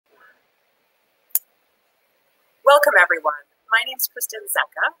Welcome, everyone. My name is Kristin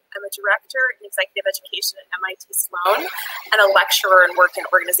Zecca. I'm a director in executive education at MIT Sloan and a lecturer in work and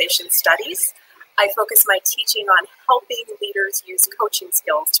organization studies. I focus my teaching on helping leaders use coaching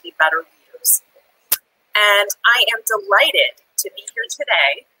skills to be better leaders. And I am delighted to be here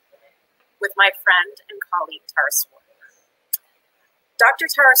today with my friend and colleague, Tara Swart.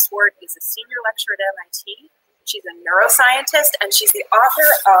 Dr. Tara Swart is a senior lecturer at MIT. She's a neuroscientist, and she's the author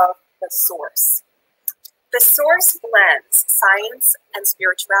of The Source. The Source blends science and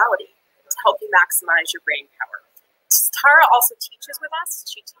spirituality to help you maximize your brain power. Tara also teaches with us.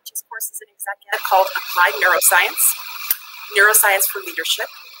 She teaches courses in exec ed called Applied Neuroscience, Neuroscience for Leadership,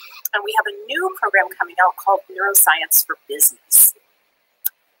 and we have a new program coming out called Neuroscience for Business.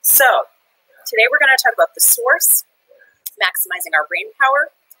 So today we're going to talk about the source, maximizing our brain power,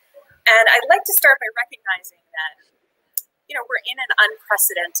 and I'd like to start by recognizing that, we're in an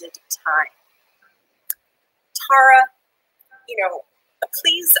unprecedented time. Tara,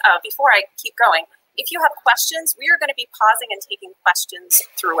 please, before I keep going, if you have questions, we are going to be pausing and taking questions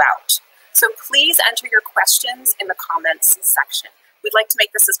throughout. So please enter your questions in the comments section. We'd like to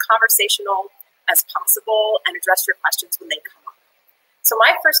make this as conversational as possible and address your questions when they come up. So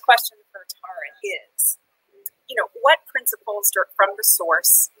my first question for Tara is, what principles from the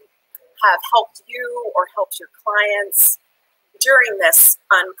source have helped you or helped your clients during this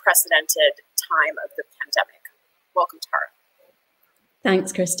unprecedented time of the pandemic? Welcome, Tara.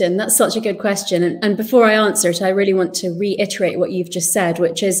 Thanks, Kristin. That's such a good question. And before I answer it, I really want to reiterate what you've just said,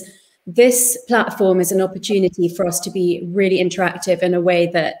 which is this platform is an opportunity for us to be really interactive in a way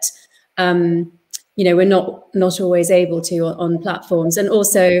that, we're not always able to on platforms. And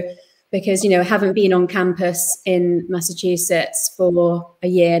also because, I haven't been on campus in Massachusetts for a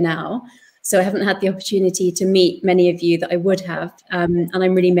year now. So I haven't had the opportunity to meet many of you that I would have. And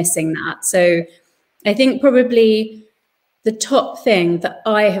I'm really missing that. So I think probably the top thing that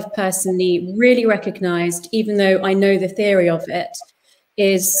I have personally really recognized, even though I know the theory of it,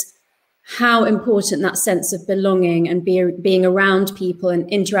 is how important that sense of belonging and being around people and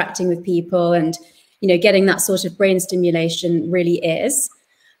interacting with people and, getting that sort of brain stimulation really is.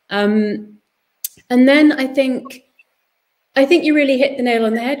 And then I think you really hit the nail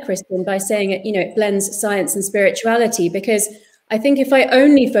on the head, Kristin, by saying it, it blends science and spirituality, because I think if I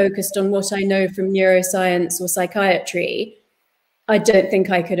only focused on what I know from neuroscience or psychiatry, I don't think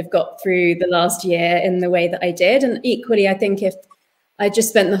I could have got through the last year in the way that I did. And equally, I think if I just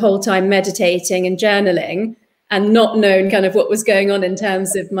spent the whole time meditating and journaling and not known kind of what was going on in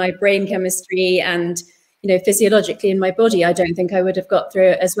terms of my brain chemistry and, physiologically in my body, I don't think I would have got through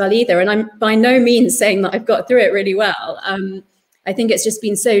it as well either. And I'm by no means saying that I've got through it really well. I think it's just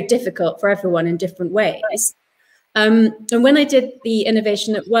been so difficult for everyone in different ways. And when I did the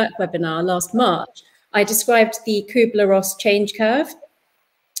Innovation at Work webinar last March, I described the Kubler-Ross change curve,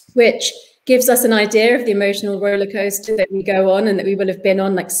 which gives us an idea of the emotional roller coaster that we go on and that we will have been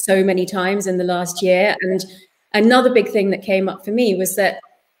on like so many times in the last year. And another big thing that came up for me was that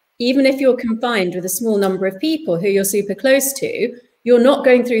even if you're confined with a small number of people who you're super close to, you're not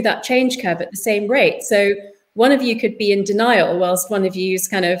going through that change curve at the same rate. So one of you could be in denial whilst one of you is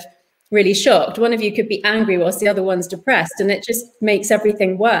kind of really shocked. One of you could be angry whilst the other one's depressed, and it just makes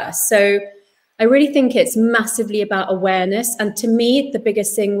everything worse. So I really think it's massively about awareness. And to me, the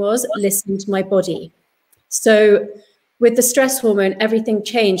biggest thing was listening to my body. So with the stress hormone, everything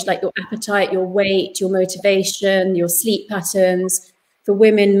changed, like your appetite, your weight, your motivation, your sleep patterns. For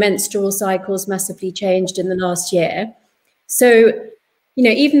women, menstrual cycles massively changed in the last year. So,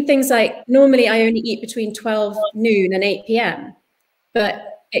 even things like normally I only eat between 12 noon and 8 p.m.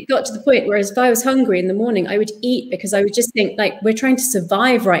 But it got to the point where if I was hungry in the morning, I would eat because I would just think like, we're trying to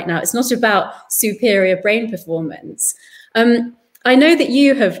survive right now. It's not about superior brain performance. I know that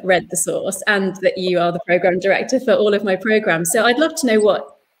you have read The Source and that you are the program director for all of my programs. So I'd love to know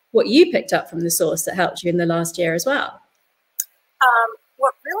what you picked up from The Source that helped you in the last year as well.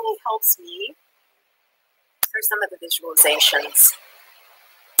 What really helps me are some of the visualizations,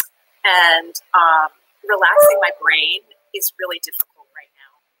 and relaxing my brain is really difficult right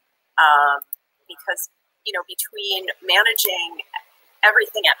now because, between managing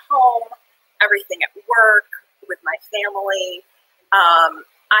everything at home, everything at work, with my family,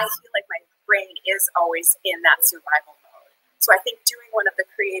 I feel like my brain is always in that survival mode. So I think doing one of the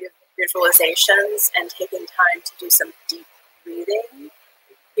creative visualizations and taking time to do some deep breathing,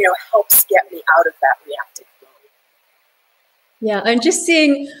 helps get me out of that reactive mode. Yeah, I'm just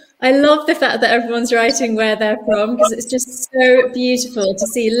seeing, I love the fact that everyone's writing where they're from, because it's just so beautiful to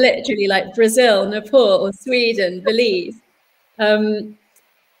see, literally, like Brazil, Nepal, Sweden, Belize. And, you know, even things like normally I only eat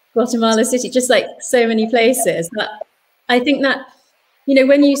between 12 noon and 8 p.m. But it got to the point where if I was hungry in the morning, I would eat because I would just think like, we're trying to survive right now. It's not about superior brain performance. I think it's just about awareness. And to me, the biggest thing was listening to my body. So with the stress hormone, everything changed, like your appetite, your weight, your motivation, your sleep patterns. Guatemala City, just like so many places. But I think that, you know,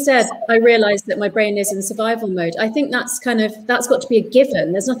 when you said, I realized that my brain is in survival mode, I think that's got to be a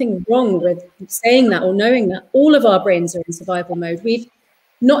given. There's nothing wrong with saying that or knowing that. All of our brains are in survival mode. We've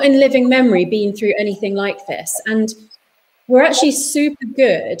not in living memory been through anything like this. And we're actually super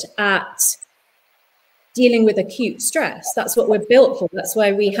good at dealing with acute stress. That's what we're built for. That's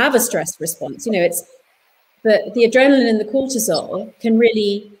why we have a stress response. You know, it's the adrenaline and the cortisol can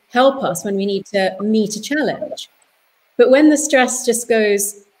really help us when we need to meet a challenge. But when the stress just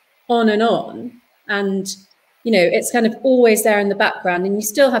goes on, and, you know, it's kind of always there in the background, and you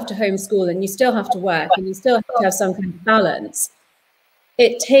still have to homeschool, and you still have to work, and you still have to have some kind of balance,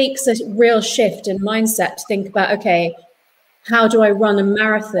 it takes a real shift in mindset to think about, okay, how do I run a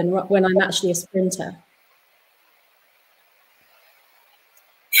marathon when I'm actually a sprinter?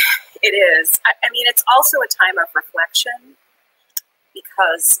 It is. I mean, it's also a time of reflection,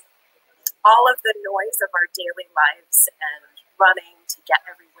 because all of the noise of our daily lives and running to get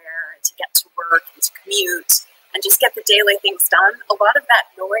everywhere and to get to work and to commute and just get the daily things done, a lot of that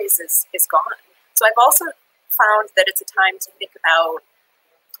noise is gone. So I've also found that it's a time to think about,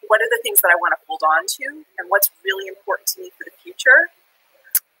 what are the things that I want to hold on to and what's really important to me for the future?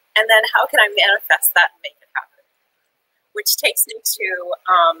 And then how can I manifest that and make it happen? Which takes me to,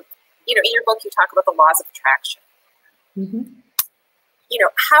 you know, in your book, you talk about the laws of attraction. Mm-hmm. You know,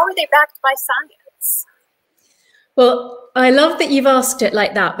 how are they backed by science? Well, I love that you've asked it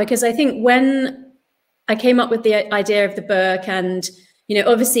like that, because I think when I came up with the idea of the book, and, you know,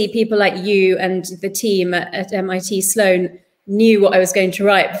 obviously people like you and the team at MIT Sloan knew what I was going to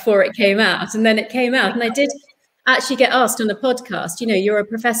write before it came out, and then it came out, and I did actually get asked on a podcast, you know, you're a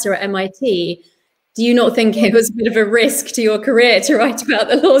professor at MIT, do you not think it was a bit of a risk to your career to write about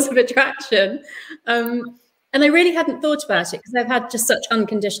the laws of attraction? And I really hadn't thought about it, because I've had just such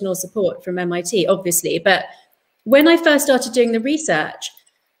unconditional support from MIT, obviously. But when I first started doing the research,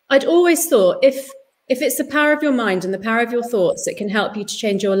 I'd always thought, if it's the power of your mind and the power of your thoughts that can help you to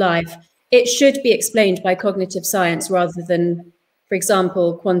change your life, it should be explained by cognitive science rather than, for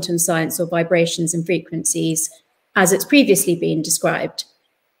example, quantum science or vibrations and frequencies, as it's previously been described.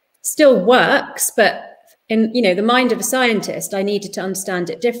 Still works, but in, you know, the mind of a scientist, I needed to understand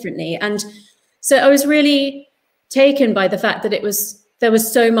it differently. And so I was really taken by the fact that there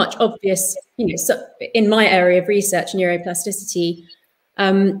was so much obvious, you know, so in my area of research, neuroplasticity,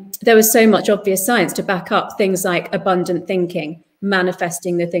 there was so much obvious science to back up things like abundant thinking,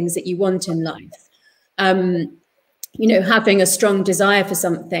 manifesting the things that you want in life, you know, having a strong desire for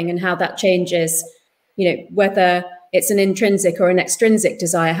something and how that changes, you know, whether it's an intrinsic or an extrinsic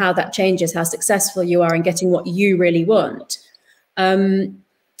desire, how that changes how successful you are in getting what you really want.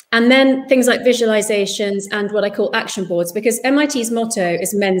 And then things like visualizations and what I call action boards, because MIT's motto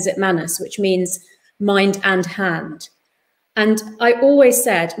is mens et manus, which means mind and hand. And I always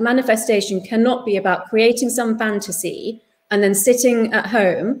said manifestation cannot be about creating some fantasy and then sitting at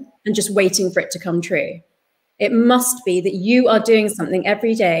home and just waiting for it to come true. It must be that you are doing something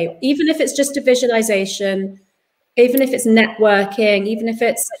every day, even if it's just a visualization, even if it's networking, even if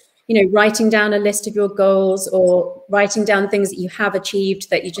it's, you know, writing down a list of your goals or writing down things that you have achieved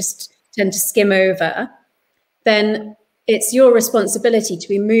that you just tend to skim over, then it's your responsibility to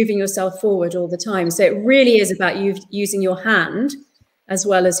be moving yourself forward all the time. So it really is about you using your hand as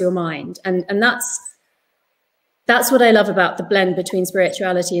well as your mind. And that's what I love about the blend between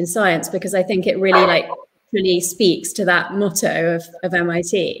spirituality and science, because I think it really speaks to that motto of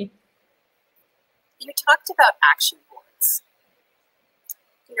MIT. You talked about action boards.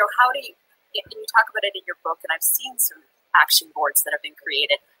 You know, how do you, and you talk about it in your book, and I've seen some action boards that have been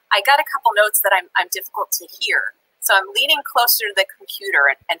created. I got a couple notes that I'm difficult to hear. So I'm leaning closer to the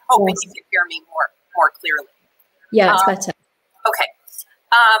computer and hoping you can hear me more clearly. Yeah, it's better. Okay.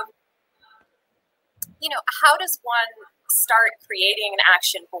 You know, how does one start creating an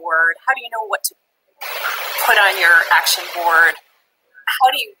action board? How do you know what to put on your action board? How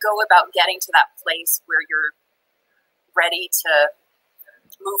do you go about getting to that place where you're ready to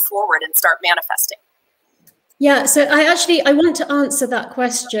move forward and start manifesting? Yeah, so I want to answer that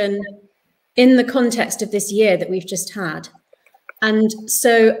question in the context of this year that we've just had. And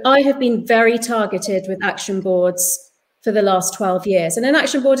so I have been very targeted with action boards for the last 12 years. And an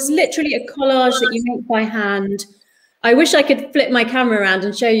action board is literally a collage that you make by hand. I wish I could flip my camera around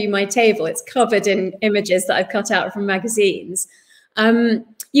and show you my table. It's covered in images that I've cut out from magazines.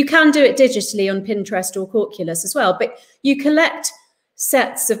 You can do it digitally on Pinterest or Corculus as well, but you collect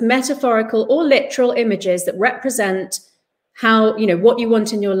sets of metaphorical or literal images that represent how, you know, what you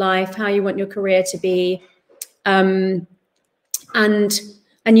want in your life, how you want your career to be. And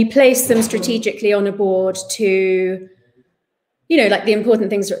and you place them strategically on a board to, you know, like the important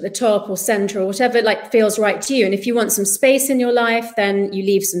things are at the top or center or whatever like feels right to you. And if you want some space in your life, then you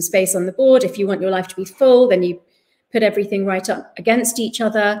leave some space on the board. If you want your life to be full, then you put everything right up against each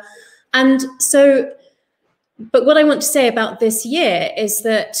other. And so, but what I want to say about this year is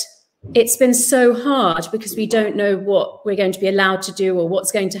that it's been so hard because we don't know what we're going to be allowed to do or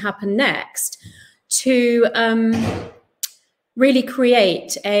what's going to happen next, to really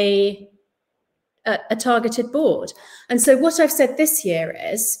create a targeted board. And so what I've said this year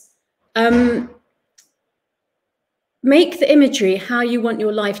is make the imagery how you want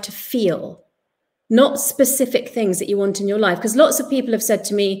your life to feel, not specific things that you want in your life. Because lots of people have said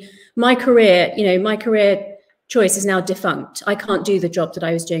to me, my career, you know, my career choice is now defunct. I can't do the job that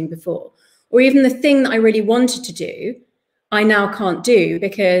I was doing before. Or even the thing that I really wanted to do, I now can't do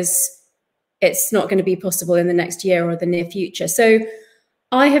because it's not going to be possible in the next year or the near future. So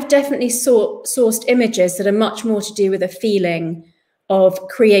I have definitely sourced images that are much more to do with a feeling of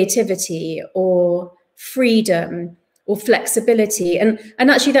creativity or freedom or flexibility. And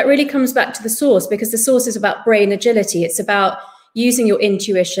actually that really comes back to the source, because the source is about brain agility. It's about using your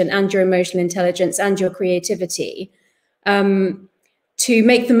intuition and your emotional intelligence and your creativity to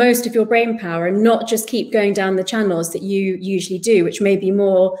make the most of your brain power and not just keep going down the channels that you usually do, which may be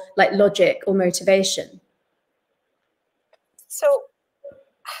more like logic or motivation. So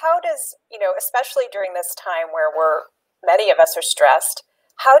how does, you know, especially during this time where many of us are stressed,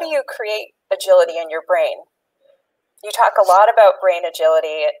 how do you create agility in your brain? You talk a lot about brain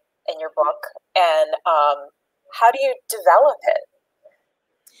agility in your book, and how do you develop it?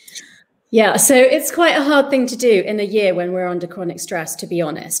 Yeah, so it's quite a hard thing to do in a year when we're under chronic stress, to be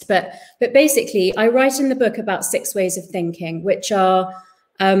honest. But basically, I write in the book about 6 ways of thinking, which are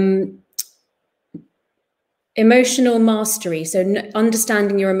emotional mastery, so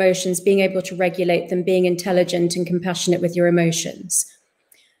understanding your emotions, being able to regulate them, being intelligent and compassionate with your emotions.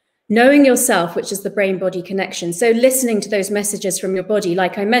 Knowing yourself, which is the brain-body connection. So listening to those messages from your body,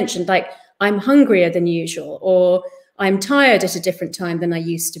 like I mentioned, like I'm hungrier than usual, or I'm tired at a different time than I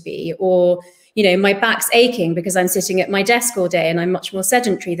used to be, or, you know, my back's aching because I'm sitting at my desk all day and I'm much more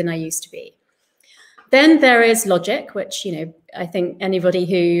sedentary than I used to be. Then there is logic, which, you know, I think anybody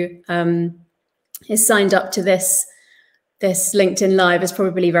who is signed up to this LinkedIn Live is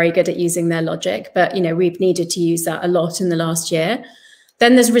probably very good at using their logic, but, you know, we've needed to use that a lot in the last year.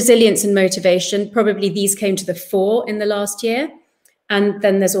 Then there's resilience and motivation. Probably these came to the fore in the last year. And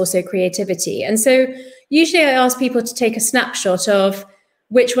then there's also creativity. And so usually I ask people to take a snapshot of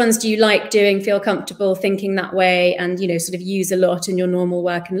which ones do you like doing, feel comfortable thinking that way, and, you know, sort of use a lot in your normal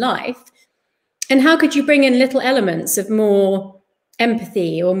work and life. And how could you bring in little elements of more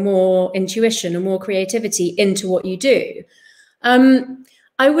empathy or more intuition or more creativity into what you do?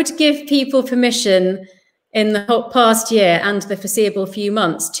 I would give people permission in the whole past year and the foreseeable few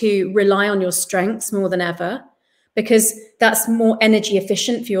months to rely on your strengths more than ever, because that's more energy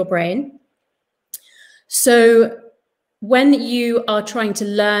efficient for your brain. So when you are trying to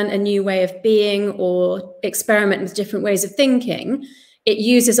learn a new way of being or experiment with different ways of thinking, it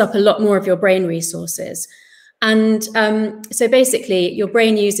uses up a lot more of your brain resources. And so basically your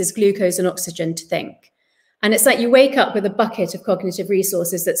brain uses glucose and oxygen to think. And it's like you wake up with a bucket of cognitive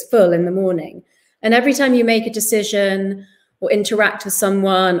resources that's full in the morning. And every time you make a decision or interact with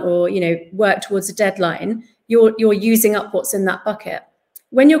someone or, you know, work towards a deadline, you're using up what's in that bucket.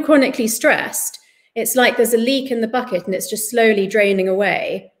 When you're chronically stressed, it's like there's a leak in the bucket and it's just slowly draining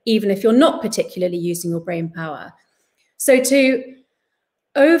away, even if you're not particularly using your brain power. So to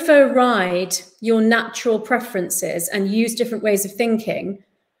override your natural preferences and use different ways of thinking,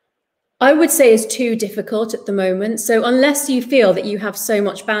 I would say is too difficult at the moment. So unless you feel that you have so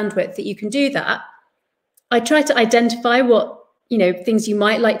much bandwidth that you can do that, I try to identify what, you know, things you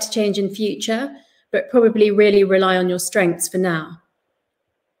might like to change in future, but probably really rely on your strengths for now.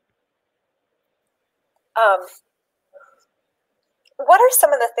 What are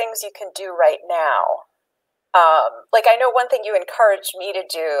some of the things you can do right now? Like, I know one thing you encouraged me to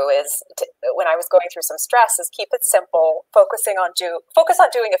do is when I was going through some stress is keep it simple, focus on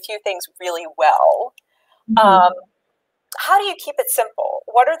doing a few things really well. Mm-hmm. How do you keep it simple?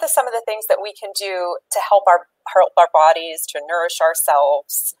 What are some of the things that we can do to help our bodies, to nourish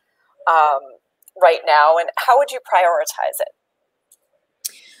ourselves right now? And how would you prioritize it?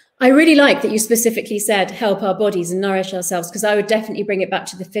 I really like that you specifically said help our bodies and nourish ourselves, because I would definitely bring it back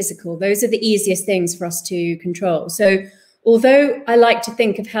to the physical. Those are the easiest things for us to control. So although I like to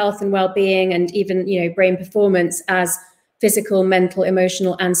think of health and well-being and even, you know, brain performance as physical, mental,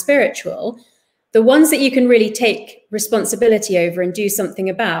 emotional, and spiritual, The ones that you can really take responsibility over and do something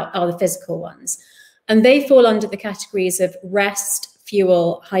about are the physical ones. And they fall under the categories of rest,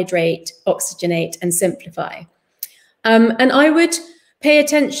 fuel, hydrate, oxygenate, and simplify. And I would pay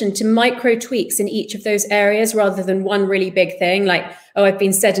attention to micro tweaks in each of those areas rather than one really big thing like, oh, I've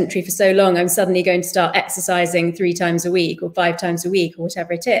been sedentary for so long, I'm suddenly going to start exercising 3 times a week or 5 times a week or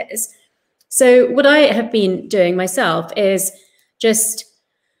whatever it is. So what I have been doing myself is just,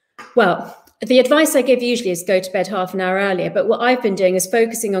 well, the advice I give usually is go to bed half an hour earlier. But what I've been doing is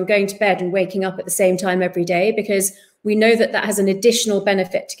focusing on going to bed and waking up at the same time every day, because we know that that has an additional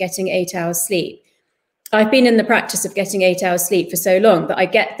benefit to getting 8 hours sleep. I've been in the practice of getting 8 hours sleep for so long that I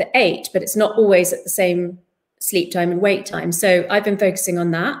get the 8, but it's not always at the same sleep time and wake time. So I've been focusing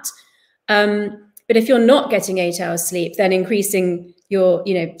on that. But if you're not getting 8 hours sleep, then increasing your,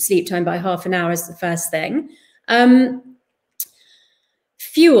 sleep time by half an hour is the first thing.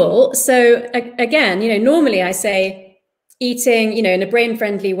 Fuel. So again, normally I say eating, in a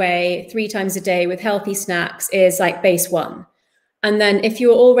brain-friendly way 3 times a day with healthy snacks is like base 1. And then if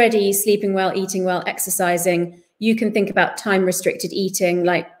you're already sleeping well, eating well, exercising, you can think about time-restricted eating,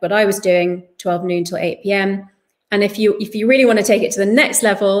 like what I was doing, 12 noon till 8 p.m. And if you really want to take it to the next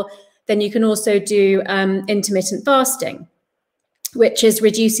level, then you can also do intermittent fasting, which is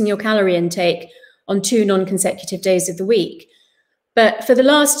reducing your calorie intake on 2 non-consecutive days of the week. But for the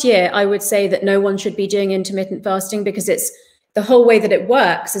last year, I would say that no one should be doing intermittent fasting, because it's the whole way that it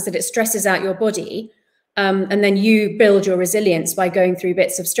works is that it stresses out your body. And then you build your resilience by going through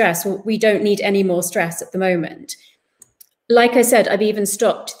bits of stress. Well, we don't need any more stress at the moment. Like I said, I've even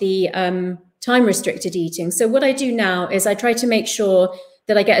stopped the time-restricted eating. So what I do now is I try to make sure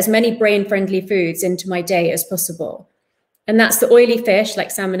that I get as many brain-friendly foods into my day as possible. And that's the oily fish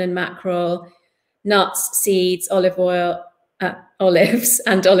like salmon and mackerel, nuts, seeds, olives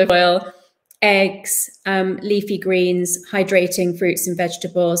and olive oil, eggs, leafy greens, hydrating fruits and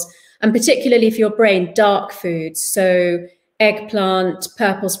vegetables, and particularly for your brain, dark foods. So eggplant,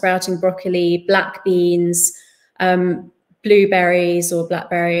 purple sprouting broccoli, black beans, blueberries or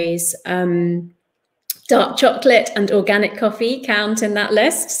blackberries, dark chocolate and organic coffee count in that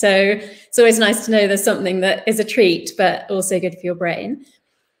list. So it's always nice to know there's something that is a treat, but also good for your brain.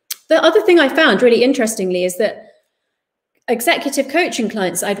 The other thing I found really interestingly is that executive coaching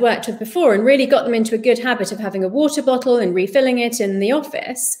clients I'd worked with before and really got them into a good habit of having a water bottle and refilling it in the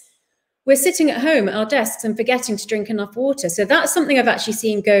office, we're sitting at home at our desks and forgetting to drink enough water. So that's something I've actually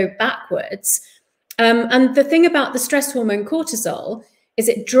seen go backwards. And the thing about the stress hormone cortisol is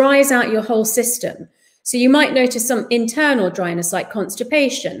it dries out your whole system. So you might notice some internal dryness like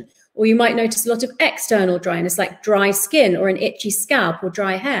constipation, or you might notice a lot of external dryness like dry skin or an itchy scalp or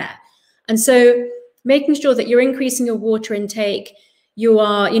dry hair. And so making sure that you're increasing your water intake, you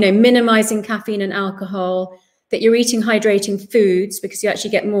are, minimizing caffeine and alcohol, that you're eating hydrating foods, because you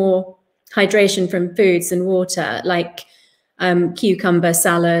actually get more hydration from foods than water, like cucumber,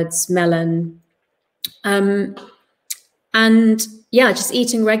 salads, melon. And yeah, just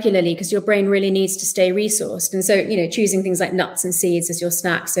eating regularly, because your brain really needs to stay resourced. And so, choosing things like nuts and seeds as your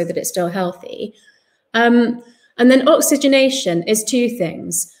snack so that it's still healthy. And then oxygenation is 2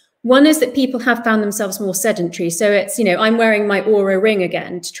 things. One is that people have found themselves more sedentary. So it's, I'm wearing my Oura ring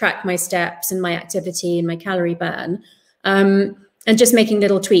again to track my steps and my activity and my calorie burn, and just making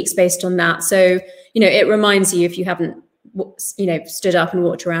little tweaks based on that. So, it reminds you if you haven't, stood up and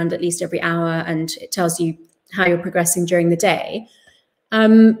walked around at least every hour, and it tells you how you're progressing during the day.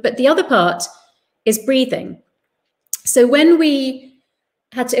 But the other part is breathing. So when we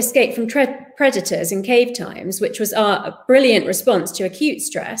had to escape from predators in cave times, which was our brilliant response to acute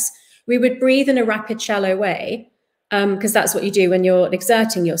stress, we would breathe in a rapid, shallow way, because that's what you do when you're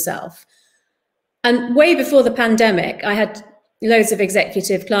exerting yourself. And way before the pandemic, I had loads of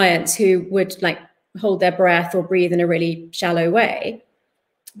executive clients who would hold their breath or breathe in a really shallow way.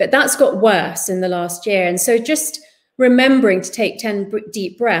 But that's got worse in the last year. And so just remembering to take 10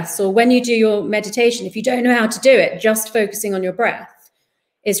 deep breaths, or when you do your meditation, if you don't know how to do it, just focusing on your breath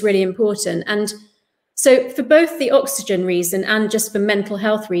is really important. And so for both the oxygen reason and just for mental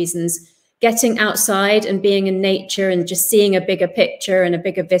health reasons, getting outside and being in nature and just seeing a bigger picture and a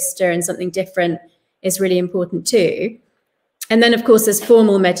bigger vista and something different is really important too. And then of course there's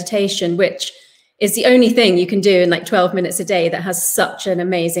formal meditation, which is the only thing you can do in 12 minutes a day that has such an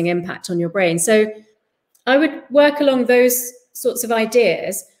amazing impact on your brain. So I would work along those sorts of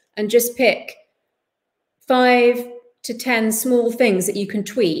ideas and just pick 5 to 10 small things that you can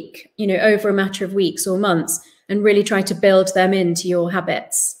tweak, over a matter of weeks or months, and really try to build them into your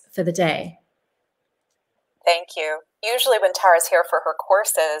habits for the day. Thank you. usually when Tara's here for her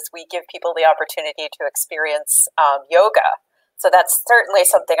courses, we give people the opportunity to experience yoga. So that's certainly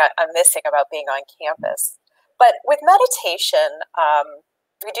something I'm missing about being on campus. But with meditation,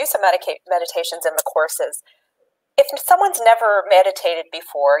 we do some meditations in the courses. If someone's never meditated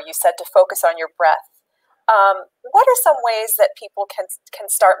before, you said to focus on your breath. What are some ways that people can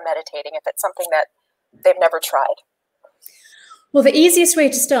start meditating if it's something that they've never tried? Well, the easiest way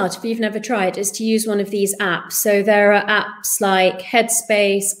to start, if you've never tried, is to use one of these apps. So there are apps like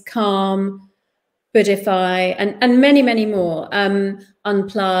Headspace, Calm, Buddhify, and many, many more,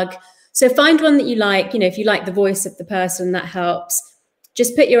 Unplug. So find one that you like. You know, if you like the voice of the person, that helps.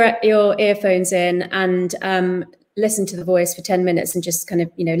 Just put your earphones in and listen to the voice for 10 minutes and just kind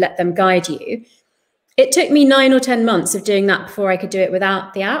of, you know, let them guide you. It took me 9 or 10 months of doing that before I could do it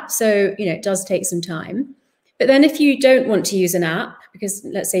without the app. So, you know, it does take some time. But then if you don't want to use an app, because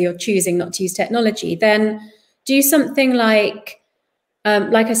let's say you're choosing not to use technology, then do something like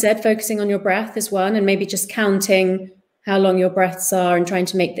I said, focusing on your breath is one, and maybe just counting how long your breaths are and trying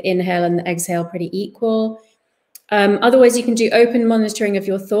to make the inhale and the exhale pretty equal. Otherwise, you can do open monitoring of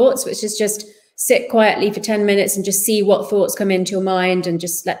your thoughts, which is just sit quietly for 10 minutes and just see what thoughts come into your mind and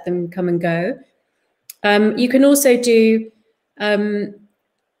just let them come and go. You can also do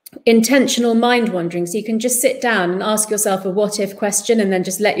intentional mind wandering. So you can just sit down and ask yourself a what if question and then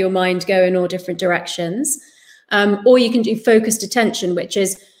just let your mind go in all different directions. Or you can do focused attention, which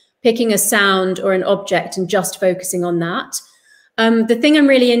is picking a sound or an object and just focusing on that. The thing I'm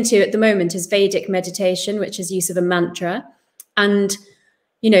really into at the moment is Vedic meditation, which is use of a mantra. And,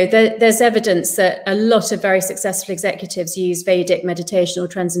 you know, there's evidence that a lot of very successful executives use Vedic meditation or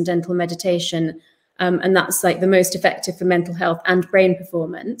transcendental meditation. And that's like the most effective for mental health and brain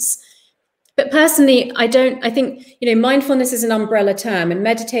performance. But personally, I think, you know, mindfulness is an umbrella term and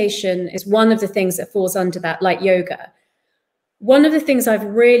meditation is one of the things that falls under that, like yoga. One of the things I've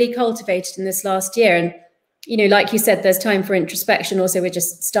really cultivated in this last year, and, you know, like you said, there's time for introspection. Also, we're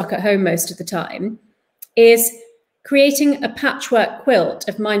just stuck at home most of the time, is creating a patchwork quilt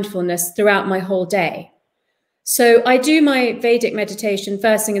of mindfulness throughout my whole day. So I do my Vedic meditation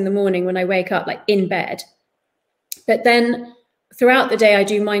first thing in the morning when I wake up, like in bed. But then throughout the day, I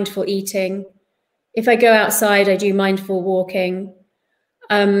do mindful eating. If I go outside, I do mindful walking.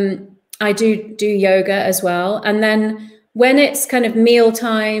 I do yoga as well. And then when it's kind of meal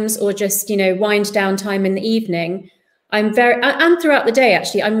times or just, you know, wind down time in the evening, and throughout the day,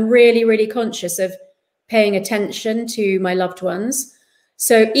 actually, I'm really, really conscious of paying attention to my loved ones.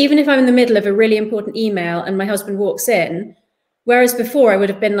 So even if I'm in the middle of a really important email and my husband walks in, whereas before I would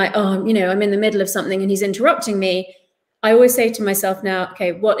have been like, oh, you know, I'm in the middle of something and he's interrupting me, I always say to myself now,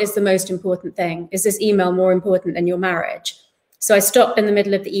 okay, what is the most important thing? Is this email more important than your marriage? So I stop in the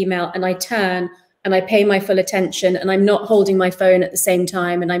middle of the email and I turn and I pay my full attention and I'm not holding my phone at the same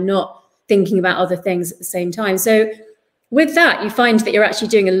time and I'm not thinking about other things at the same time. So with that, you find that you're actually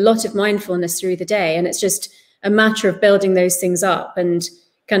doing a lot of mindfulness through the day, and it's just a matter of building those things up and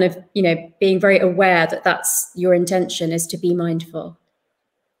kind of, you know, being very aware that that's your intention, is to be mindful.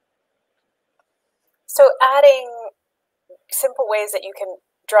 So adding simple ways that you can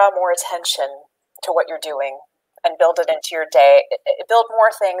draw more attention to what you're doing and build it into your day, build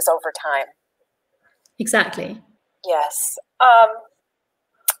more things over time. Exactly. Yes.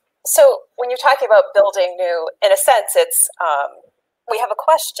 So when you're talking about building new, in a sense, it's, we have a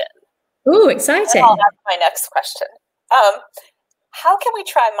question. Ooh, exciting. I'll ask my next question. How can we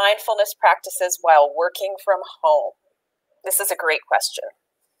try mindfulness practices while working from home? This is a great question.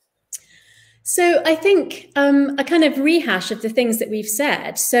 So I think a kind of rehash of the things that we've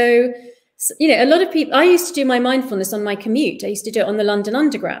said. So, you know, a lot of people, I used to do my mindfulness on my commute. I used to do it on the London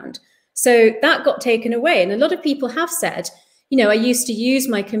Underground. So that got taken away. And a lot of people have said, you know, I used to use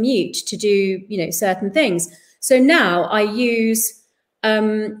my commute to do, you know, certain things. So now I use,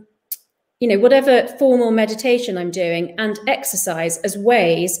 you know, whatever formal meditation I'm doing and exercise as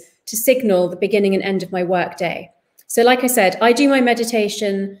ways to signal the beginning and end of my work day. So like I said, I do my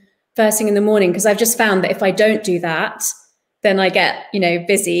meditation first thing in the morning because I've just found that if I don't do that, then I get, you know,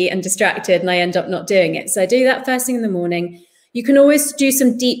 busy and distracted and I end up not doing it. So I do that first thing in the morning. You can always do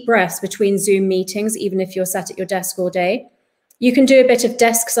some deep breaths between Zoom meetings, even if you're sat at your desk all day. You can do a bit of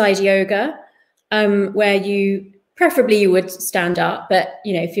desk side yoga, where you, preferably you would stand up, but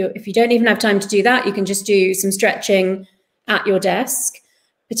you know, if you don't even have time to do that, you can just do some stretching at your desk,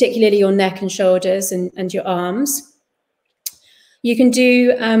 particularly your neck and shoulders and your arms. You can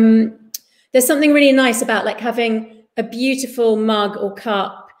do, there's something really nice about like having a beautiful mug or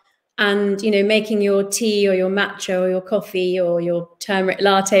cup and, you know, making your tea or your matcha or your coffee or your turmeric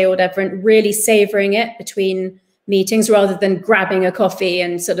latte or whatever, and really savoring it between meetings rather than grabbing a coffee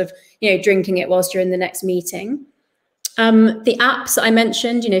and sort of, drinking it whilst you're in the next meeting. The apps I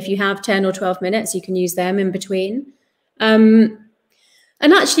mentioned, if you have 10 or 12 minutes, you can use them in between. And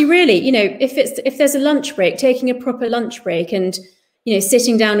actually, really, if there's a lunch break, taking a proper lunch break and,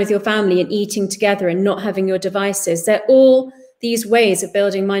 sitting down with your family and eating together and not having your devices, they're all these ways of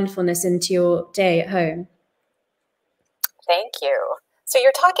building mindfulness into your day at home. Thank you. So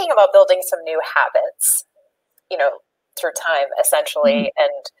you're talking about building some new habits, through time, essentially,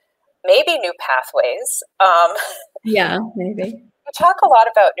 and maybe new pathways. Yeah, maybe. You talk a lot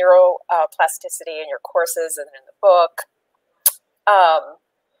about neuroplasticity in your courses and in the book.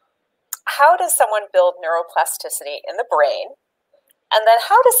 How does someone build neuroplasticity in the brain? And then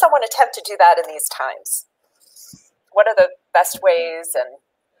how does someone attempt to do that in these times? What are the best ways? And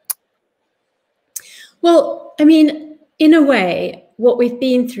well, I mean, in a way, what we've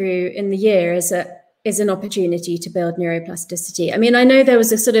been through in the year is an opportunity to build neuroplasticity. I mean, I know there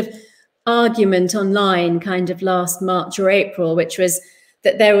was a sort of argument online kind of last March or April, which was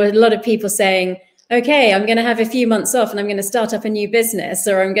that there were a lot of people saying, okay, I'm going to have a few months off and I'm going to start up a new business,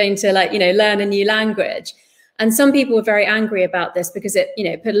 or I'm going to learn a new language. And some people were very angry about this because it,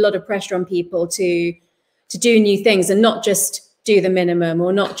 put a lot of pressure on people to do new things and not just do the minimum,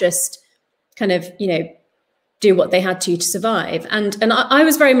 or not just kind of, do what they had to survive. And I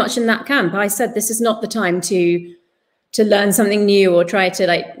was very much in that camp. I said, this is not the time to learn something new or try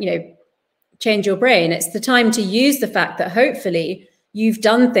to change your brain. It's the time to use the fact that hopefully you've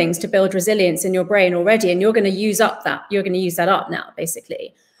done things to build resilience in your brain already, and you're going to use that up now,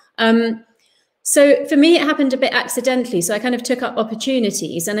 basically. So for me, it happened a bit accidentally. So I kind of took up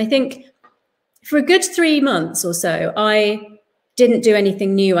opportunities. And I think for a good 3 months or so, I didn't do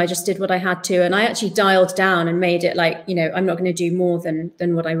anything new. I just did what I had to. And I actually dialed down and made it I'm not going to do more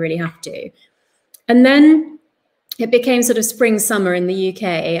than what I really have to. And then it became sort of spring, summer in the UK.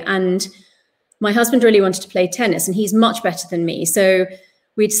 And my husband really wanted to play tennis, and he's much better than me. So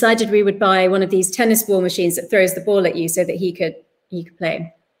we decided we would buy one of these tennis ball machines that throws the ball at you so that he could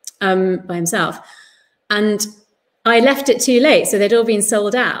play by himself. And I left it too late, so they'd all been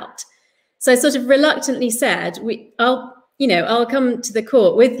sold out. So I sort of reluctantly said, I'll come to the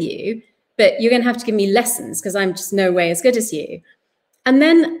court with you, but you're going to have to give me lessons because I'm just no way as good as you. And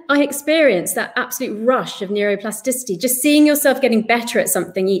then I experienced that absolute rush of neuroplasticity, just seeing yourself getting better at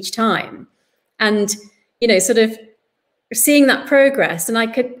something each time. And, sort of seeing that progress. And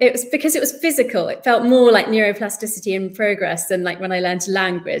it was because it was physical. It felt more like neuroplasticity in progress than like when I learned a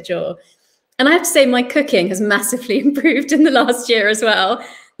language. And I have to say my cooking has massively improved in the last year as well.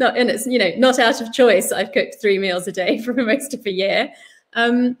 It's not out of choice. I've cooked 3 meals a day for most of a year.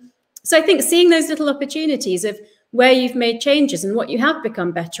 So I think seeing those little opportunities of where you've made changes and what you have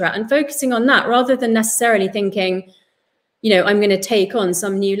become better at, and focusing on that rather than necessarily thinking, I'm going to take on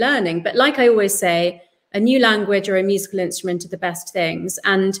some new learning. But like I always say, a new language or a musical instrument are the best things.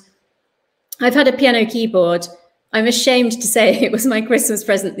 And I've had a piano keyboard. I'm ashamed to say it was my Christmas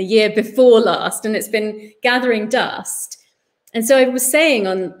present the year before last, and it's been gathering dust. And so I was saying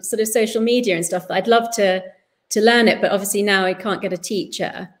on sort of social media and stuff that I'd love to learn it, but obviously now I can't get a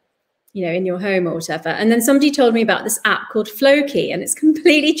teacher, in your home or whatever. And then somebody told me about this app called Flowkey, and it's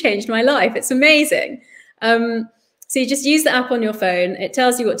completely changed my life. It's amazing. So you just use the app on your phone. It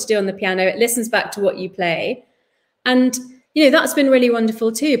tells you what to do on the piano. It listens back to what you play. And, that's been really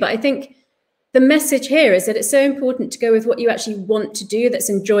wonderful too. But I think the message here is that it's so important to go with what you actually want to do that's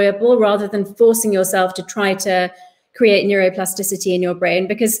enjoyable, rather than forcing yourself to try to create neuroplasticity in your brain,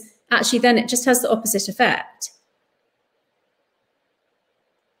 because actually then it just has the opposite effect.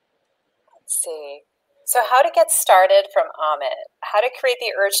 Let's see. So how to get started from Amit, how to create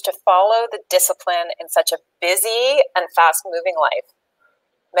the urge to follow the discipline in such a busy and fast-moving life.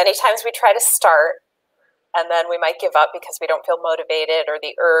 Many times we try to start and then we might give up because we don't feel motivated, or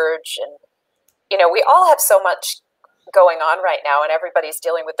the urge. And, we all have so much going on right now, and everybody's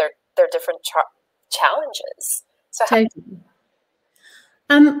dealing with their different challenges. So totally.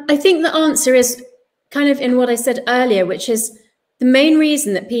 I think the answer is kind of in what I said earlier, which is the main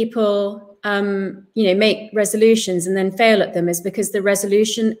reason that people make resolutions and then fail at them is because the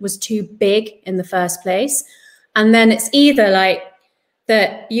resolution was too big in the first place. And then it's either like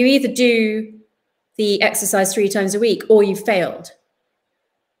that you either do the exercise 3 times a week or you failed.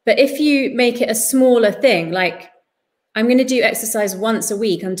 But if you make it a smaller thing, like I'm going to do exercise once a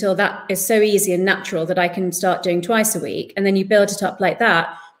week until that is so easy and natural that I can start doing twice a week, and then you build it up like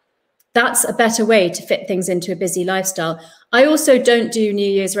that, that's a better way to fit things into a busy lifestyle. I also don't do New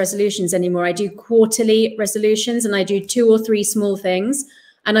Year's resolutions anymore. I do quarterly resolutions, and I do 2 or 3 small things.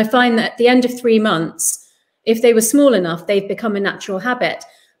 And I find that at the end of 3 months, if they were small enough, they've become a natural habit.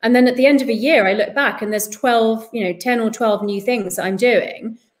 And then at the end of a year, I look back and there's 12, 10 or 12 new things that I'm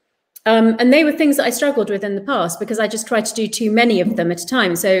doing. And they were things that I struggled with in the past because I just tried to do too many of them at a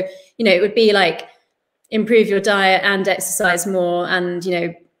time. So, it would be like improve your diet and exercise more and,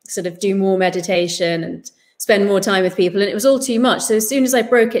 sort of do more meditation and spend more time with people. And it was all too much. So as soon as I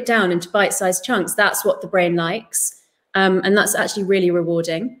broke it down into bite-sized chunks, that's what the brain likes. And that's actually really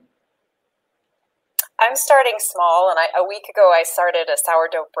rewarding. I'm starting small, and a week ago I started a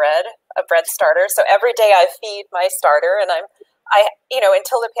sourdough bread, a bread starter. So every day I feed my starter, and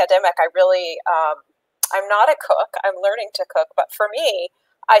until the pandemic, I really, I'm not a cook. I'm learning to cook, but for me,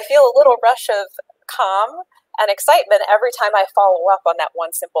 I feel a little rush of calm and excitement every time I follow up on that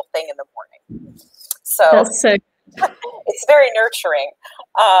one simple thing in the morning. So it's very nurturing.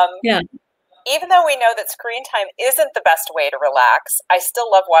 Yeah. Even though we know that screen time isn't the best way to relax, I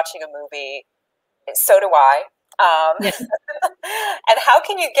still love watching a movie. So do I. Yeah. And how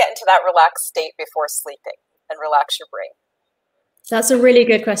can you get into that relaxed state before sleeping and relax your brain? That's a really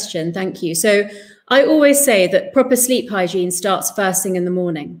good question. Thank you. So I always say that proper sleep hygiene starts first thing in the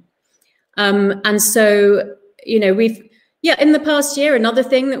morning. And so, in the past year, another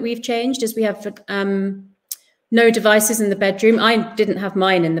thing that we've changed is we have no devices in the bedroom. I didn't have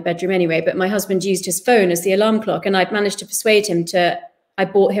mine in the bedroom anyway, but my husband used his phone as the alarm clock, and I'd managed to persuade him I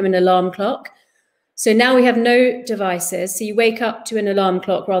bought him an alarm clock. So now we have no devices. So you wake up to an alarm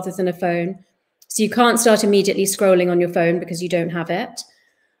clock rather than a phone. So you can't start immediately scrolling on your phone because you don't have it.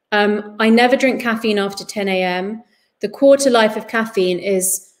 I never drink caffeine after 10 a.m. The quarter life of caffeine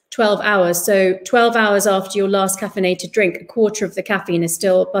is 12 hours. So 12 hours after your last caffeinated drink, a quarter of the caffeine is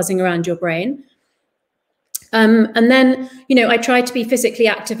still buzzing around your brain. And then, I try to be physically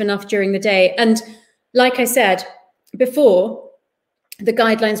active enough during the day. And like I said before, the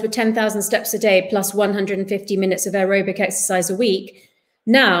guidelines were 10,000 steps a day plus 150 minutes of aerobic exercise a week.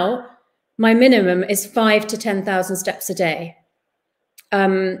 Now, my minimum is 5,000 to 10,000 steps a day.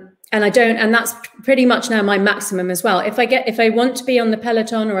 And that's pretty much now my maximum as well. If I want to be on the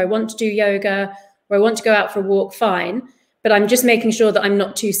Peloton, or I want to do yoga, or I want to go out for a walk, fine. But I'm just making sure that I'm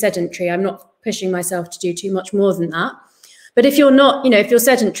not too sedentary. I'm not pushing myself to do too much more than that. But if you're not, if you're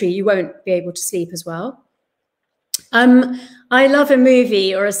sedentary, you won't be able to sleep as well. I love a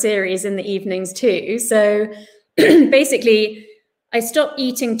movie or a series in the evenings too. So basically, I stop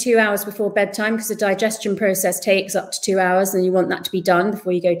eating 2 hours before bedtime because the digestion process takes up to 2 hours and you want that to be done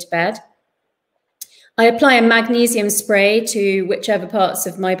before you go to bed. I apply a magnesium spray to whichever parts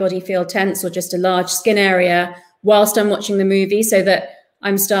of my body feel tense or just a large skin area whilst I'm watching the movie, so that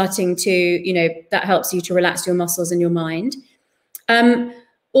I'm starting to, that helps you to relax your muscles and your mind.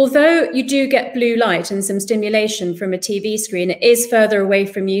 Although you do get blue light and some stimulation from a TV screen, it is further away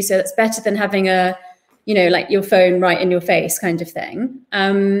from you. So that's better than having like your phone right in your face kind of thing.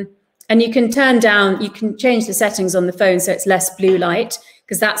 And you can change the settings on the phone so it's less blue light,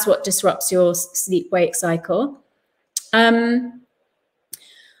 because that's what disrupts your sleep-wake cycle.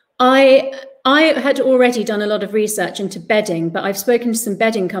 I had already done a lot of research into bedding, but I've spoken to some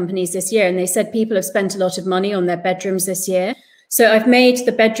bedding companies this year, and they said people have spent a lot of money on their bedrooms this year. So I've made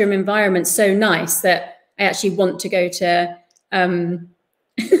the bedroom environment so nice that I actually want to go to, I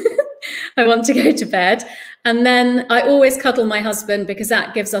want to go to bed. And then I always cuddle my husband, because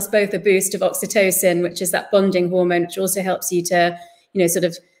that gives us both a boost of oxytocin, which is that bonding hormone, which also helps you to, sort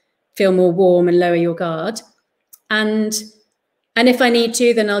of feel more warm and lower your guard. And if I need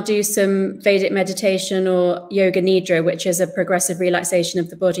to, then I'll do some Vedic meditation or yoga nidra, which is a progressive relaxation of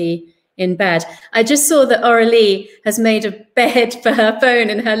the body in bed. I just saw that Aurelie has made a bed for her phone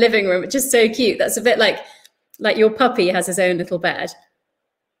in her living room, which is so cute. That's a bit like your puppy has his own little bed.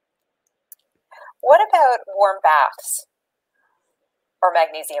 What about warm baths or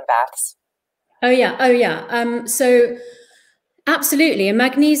magnesium baths? Oh yeah. So absolutely, a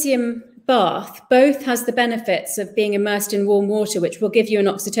magnesium bath both has the benefits of being immersed in warm water, which will give you an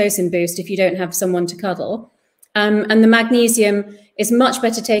oxytocin boost if you don't have someone to cuddle. And the magnesium is much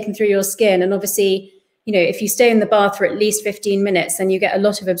better taken through your skin. And obviously, if you stay in the bath for at least 15 minutes, then you get a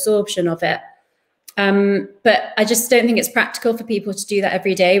lot of absorption of it. But I just don't think it's practical for people to do that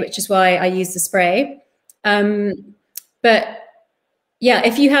every day, which is why I use the spray. But yeah,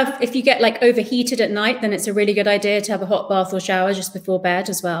 if you get like overheated at night, then it's a really good idea to have a hot bath or shower just before bed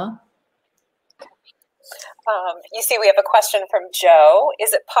as well. You see, we have a question from Joe.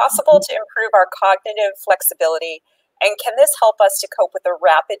 Is it possible to improve our cognitive flexibility? And can this help us to cope with the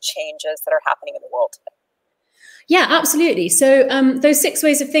rapid changes that are happening in the world today? Yeah, absolutely. So those 6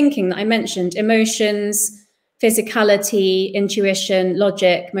 ways of thinking that I mentioned: emotions, physicality, intuition,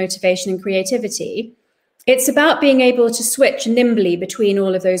 logic, motivation, and creativity. it's about being able to switch nimbly between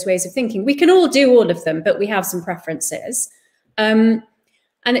all of those ways of thinking. We can all do all of them, but we have some preferences.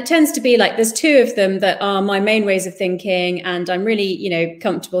 And it tends to be like there's two of them that are my main ways of thinking, and I'm really, you know,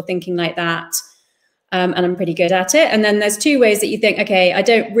 comfortable thinking like that. And I'm pretty good at it. And then there's two ways that you think, okay, I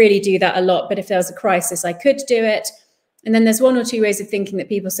don't really do that a lot, but if there was a crisis, I could do it. And then there's one or two ways of thinking that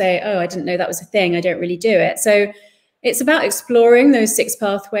people say, oh, I didn't know that was a thing, I don't really do it. So it's about exploring those 6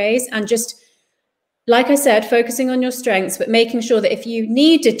 pathways and just, like I said, focusing on your strengths, but making sure that if you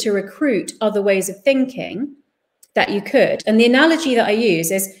needed to recruit other ways of thinking, that you could. And the analogy that I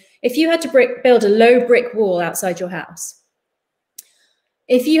use is if you had to build a low brick wall outside your house,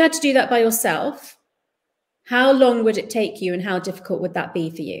 if you had to do that by yourself, how long would it take you and how difficult would that be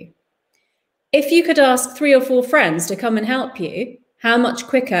for you? If you could ask 3 or 4 friends to come and help you, how much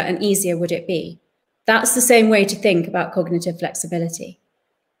quicker and easier would it be? That's the same way to think about cognitive flexibility.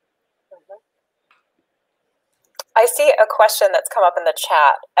 I see a question that's come up in the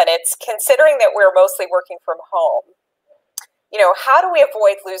chat, and it's considering that we're mostly working from home, you know, how do we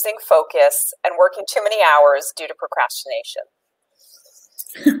avoid losing focus and working too many hours due to procrastination?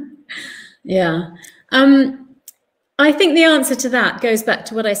 Yeah. I think the answer to that goes back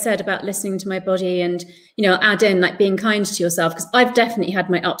to what I said about listening to my body and, you know, add in like being kind to yourself, because I've definitely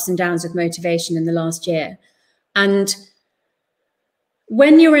had my ups and downs with motivation in the last year. And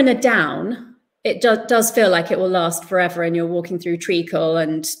when you're in a down, it does feel like it will last forever and you're walking through treacle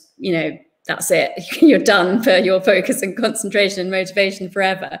and, you know, that's it. You're done for your focus and concentration and motivation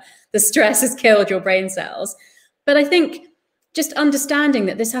forever. The stress has killed your brain cells. But I think just understanding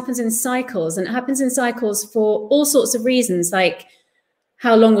that this happens in cycles, and it happens in cycles for all sorts of reasons, like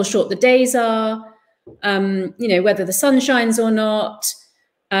how long or short the days are, you know, whether the sun shines or not,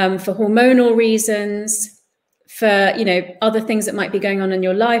 for hormonal reasons, for, you know, other things that might be going on in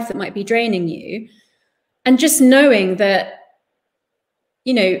your life that might be draining you. And just knowing that,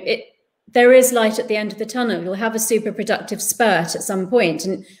 you know, there is light at the end of the tunnel. You'll have a super productive spurt at some point.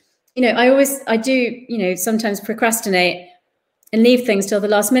 And, you know, I do, you know, sometimes procrastinate and leave things till the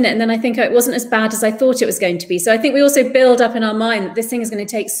last minute. And then I think, oh, it wasn't as bad as I thought it was going to be. So I think we also build up in our mind that this thing is going to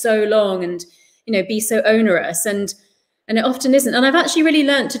take so long and, you know, be so onerous. And it often isn't. And I've actually really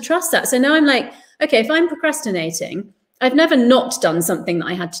learned to trust that. So now I'm like, okay, if I'm procrastinating, I've never not done something that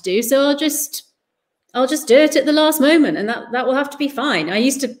I had to do. So I'll just do it at the last moment, and that will have to be fine. I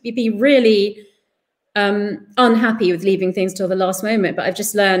used to be really unhappy with leaving things till the last moment, but I've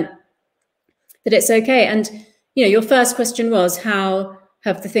just learned that it's okay. And, you know, your first question was, how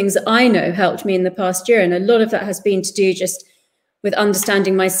have the things that I know helped me in the past year? And a lot of that has been to do just with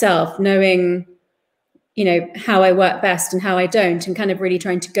understanding myself, knowing, you know, how I work best and how I don't, and kind of really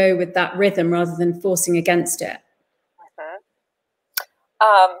trying to go with that rhythm rather than forcing against it.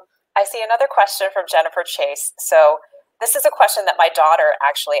 I see another question from Jennifer Chase. So this is a question that my daughter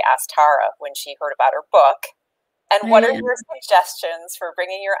actually asked Tara when she heard about her book. And what are your suggestions for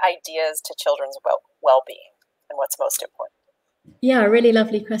bringing your ideas to children's well-being, and what's most important? Yeah, a really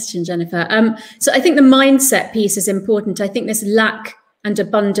lovely question, Jennifer. So I think the mindset piece is important. I think this lack and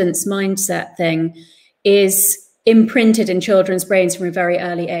abundance mindset thing is imprinted in children's brains from a very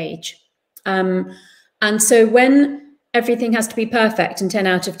early age. And so when everything has to be perfect and 10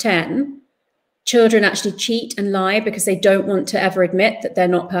 out of 10, children actually cheat and lie because they don't want to ever admit that they're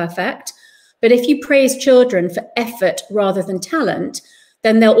not perfect. But if you praise children for effort rather than talent,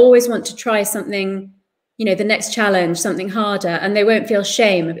 then they'll always want to try something, you know, the next challenge, something harder, and they won't feel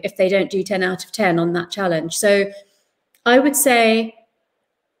shame if they don't do 10 out of 10 on that challenge. So I would say,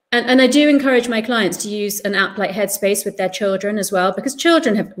 and I do encourage my clients to use an app like Headspace with their children as well, because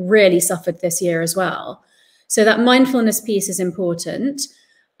children have really suffered this year as well. So that mindfulness piece is important.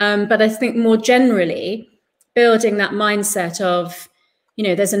 But I think more generally, building that mindset of, you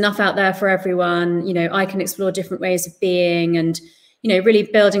know, there's enough out there for everyone, you know, I can explore different ways of being, and, you know, really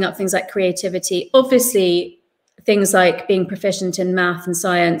building up things like creativity. Obviously, things like being proficient in math and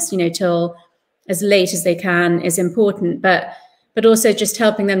science, you know, till as late as they can is important, but also just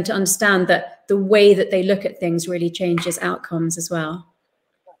helping them to understand that the way that they look at things really changes outcomes as well.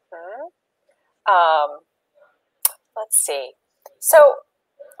 Let's see. So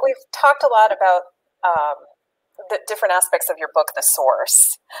we've talked a lot about the different aspects of your book, The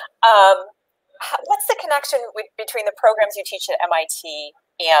Source. What's the connection between the programs you teach at MIT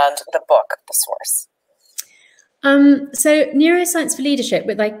and the book, The Source? So Neuroscience for Leadership,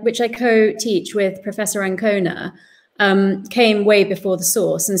 which I co-teach with Professor Ancona, came way before The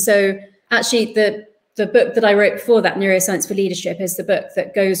Source. And so actually the book that I wrote before that, Neuroscience for Leadership, is the book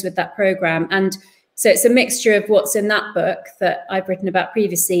that goes with that program. And So it's a mixture of what's in that book that I've written about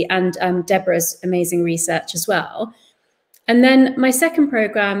previously and Deborah's amazing research as well. And then my second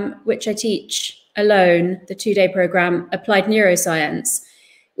program, which I teach alone, the 2-day program, Applied Neuroscience,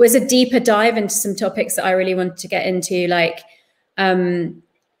 was a deeper dive into some topics that I really wanted to get into, like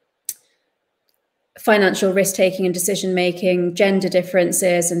financial risk-taking and decision-making, gender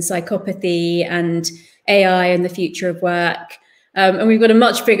differences and psychopathy, and AI and the future of work. And we've got a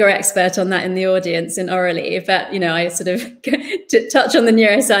much bigger expert on that in the audience in Orally, but, you know, I sort of touch on the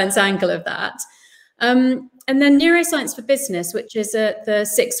neuroscience angle of that. And then Neuroscience for Business, which is the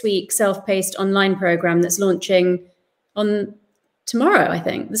 6-week self-paced online program that's launching on tomorrow, I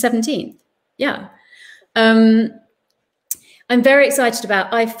think, the 17th. Yeah. I'm very excited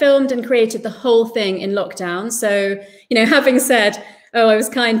about. I filmed and created the whole thing in lockdown. So, you know, having said, oh, I was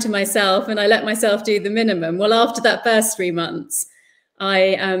kind to myself and I let myself do the minimum. Well, after that first 3 months,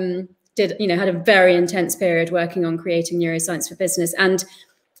 I had a very intense period working on creating Neuroscience for Business. And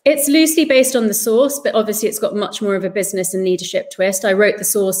it's loosely based on the source, but obviously it's got much more of a business and leadership twist. I wrote the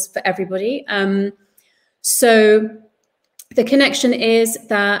source for everybody. So the connection is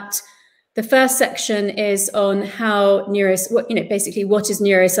that the first section is on how basically what is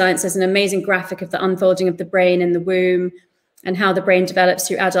neuroscience. There's an amazing graphic of the unfolding of the brain in the womb and how the brain develops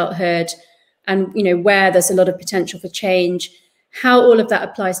through adulthood, and, you know, where there's a lot of potential for change, how all of that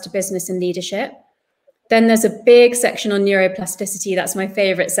applies to business and leadership. Then there's a big section on neuroplasticity. That's my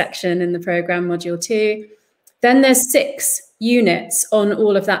favorite section in the program, module 2. Then there's 6 units on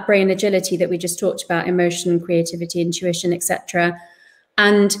all of that brain agility that we just talked about, emotion, creativity, intuition, etc.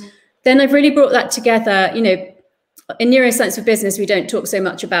 And then I've really brought that together. You know, in Neuroscience for Business, we don't talk so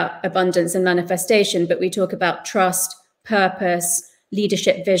much about abundance and manifestation, but we talk about trust, purpose,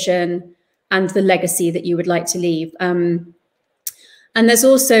 leadership vision, and the legacy that you would like to leave. And there's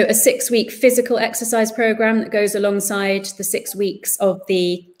also a 6-week physical exercise program that goes alongside the 6 weeks of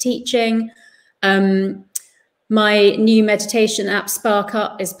the teaching. My new meditation app, Spark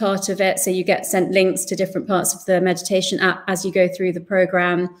Up, is part of it. So you get sent links to different parts of the meditation app as you go through the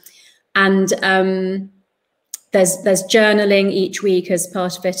program. And there's journaling each week as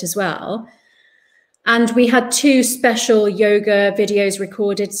part of it as well. And we had 2 special yoga videos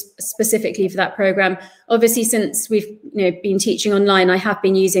recorded specifically for that program. Obviously, since we've been teaching online, I have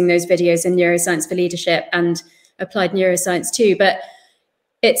been using those videos in Neuroscience for Leadership and Applied Neuroscience too. But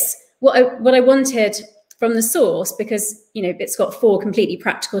it's what I wanted from the source, because it's got 4 completely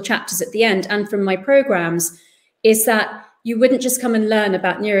practical chapters at the end, and from my programs, is that you wouldn't just come and learn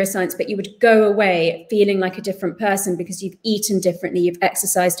about neuroscience, but you would go away feeling like a different person because you've eaten differently, you've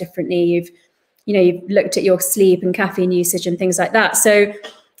exercised differently, you've looked at your sleep and caffeine usage and things like that. So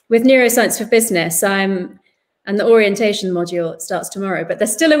with Neuroscience for Business, and the orientation module starts tomorrow, but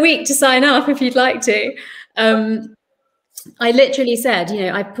there's still a week to sign up if you'd like to. I literally said,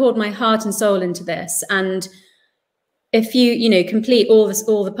 I poured my heart and soul into this. And if you, complete all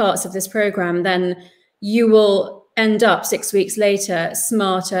the parts of this program, then you will end up 6 weeks later,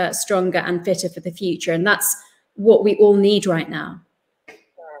 smarter, stronger, and fitter for the future. And that's what we all need right now.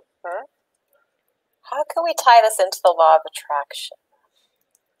 How can we tie this into the law of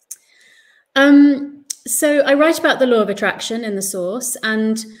attraction? So I write about the law of attraction in the source,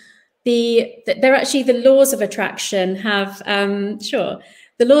 and they're actually the laws of attraction have, the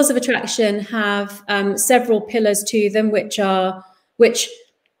laws of attraction have several pillars to them, which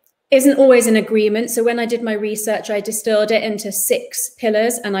isn't always in agreement. So when I did my research, I distilled it into 6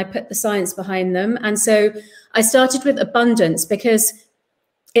 pillars and I put the science behind them. And so I started with abundance because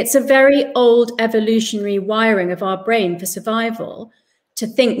it's a very old evolutionary wiring of our brain for survival to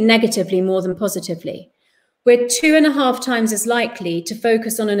think negatively more than positively. We're 2.5 times as likely to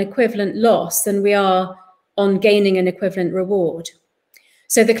focus on an equivalent loss than we are on gaining an equivalent reward.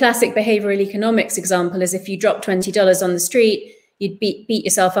 So the classic behavioral economics example is if you drop $20 on the street, you'd beat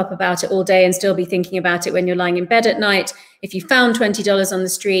yourself up about it all day and still be thinking about it when you're lying in bed at night. If you found $20 on the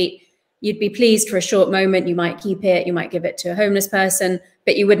street, you'd be pleased for a short moment. You might keep it, you might give it to a homeless person,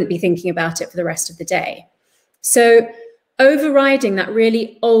 but you wouldn't be thinking about it for the rest of the day. So overriding that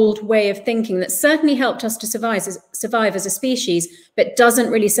really old way of thinking that certainly helped us to survive as a species, but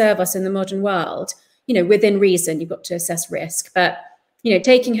doesn't really serve us in the modern world, within reason, you've got to assess risk, but,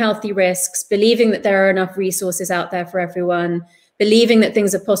 taking healthy risks, believing that there are enough resources out there for everyone, believing that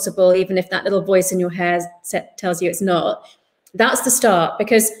things are possible, even if that little voice in your head tells you it's not, that's the start.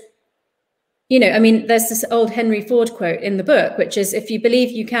 Because there's this old Henry Ford quote in the book, which is, if you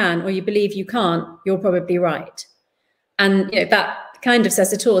believe you can or you believe you can't, you're probably right. And that kind of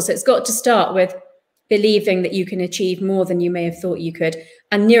says it all. So it's got to start with believing that you can achieve more than you may have thought you could.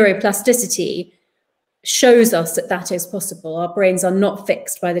 And neuroplasticity shows us that that is possible. Our brains are not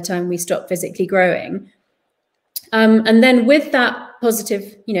fixed by the time we stop physically growing. And then with that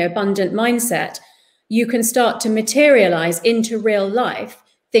positive, abundant mindset, you can start to materialize into real life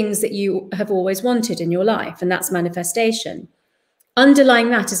things that you have always wanted in your life, and that's manifestation. Underlying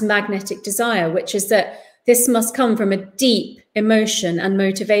that is magnetic desire, which is that this must come from a deep emotion and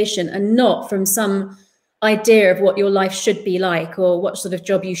motivation, and not from some idea of what your life should be like, or what sort of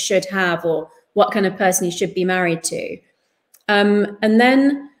job you should have, or what kind of person you should be married to. And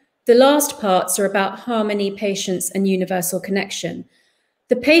then the last parts are about harmony, patience, and universal connection.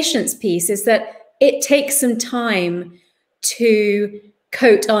 The patience piece is that it takes some time to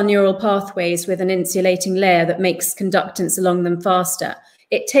coat our neural pathways with an insulating layer that makes conductance along them faster.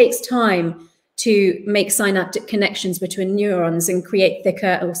 It takes time to make synaptic connections between neurons and create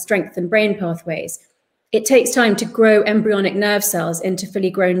thicker or strengthened brain pathways. It takes time to grow embryonic nerve cells into fully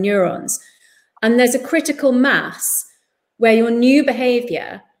grown neurons. And there's a critical mass where your new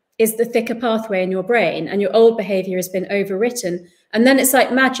behavior is the thicker pathway in your brain and your old behavior has been overwritten. And then it's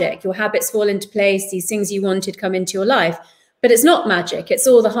like magic. Your habits fall into place, these things you wanted come into your life. But it's not magic. It's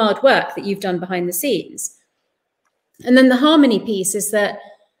all the hard work that you've done behind the scenes. And then the harmony piece is that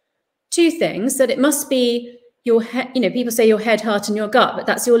two things, that it must be your head, people say your head, heart, and your gut, but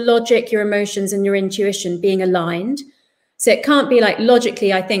that's your logic, your emotions, and your intuition being aligned. So it can't be like,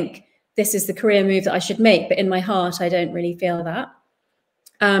 logically, I think this is the career move that I should make, but in my heart, I don't really feel that.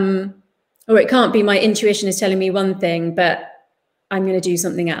 Or it can't be my intuition is telling me one thing, but I'm going to do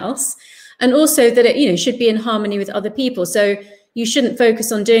something else. And also that it, should be in harmony with other people. So you shouldn't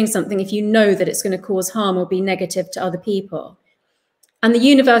focus on doing something if you know that it's going to cause harm or be negative to other people. And the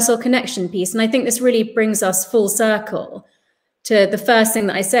universal connection piece, and I think this really brings us full circle to the first thing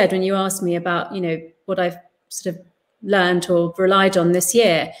that I said when you asked me about, what I've sort of learned or relied on this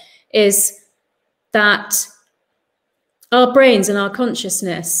year, is that our brains and our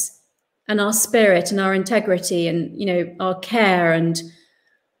consciousness and our spirit and our integrity and, our care and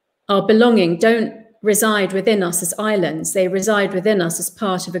our belonging don't reside within us as islands. They reside within us as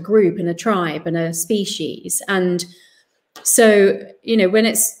part of a group and a tribe and a species. And so, when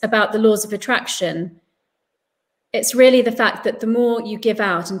it's about the laws of attraction, it's really the fact that the more you give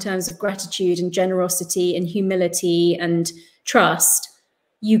out in terms of gratitude and generosity and humility and trust,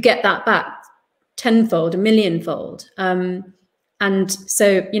 you get that back tenfold, a millionfold. And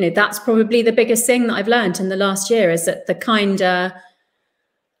so, that's probably the biggest thing that I've learned in the last year, is that the kinder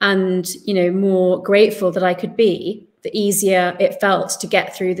and, more grateful that I could be, the easier it felt to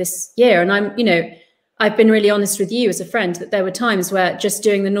get through this year. And I've been really honest with you as a friend that there were times where just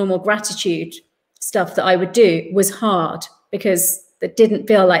doing the normal gratitude stuff that I would do was hard, because it didn't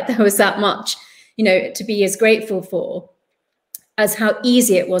feel like there was that much, to be as grateful for as how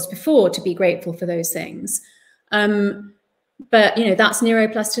easy it was before to be grateful for those things. But, that's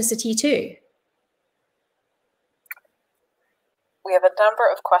neuroplasticity too. We have a number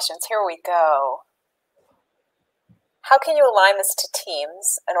of questions. Here we go. How can you align this to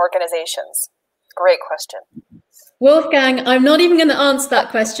teams and organizations? Great question. Wolfgang, I'm not even going to answer that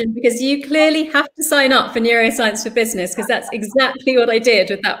question, because you clearly have to sign up for Neuroscience for Business, because that's exactly what I did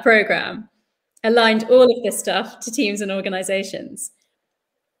with that program. Aligned all of this stuff to teams and organizations.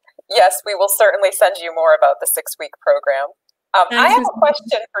 Yes, we will certainly send you more about the 6-week program. I have a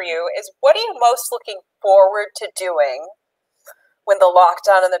question for you, is what are you most looking forward to doing when the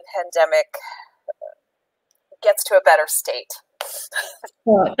lockdown and the pandemic gets to a better state?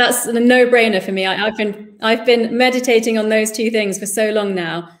 Well, that's a no-brainer for me. I've been meditating on those two things for so long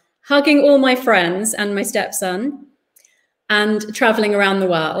now. Hugging all my friends and my stepson, and traveling around the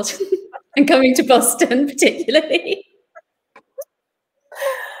world and coming to Boston particularly.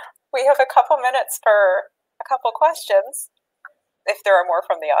 We have a couple minutes for a couple questions, if there are more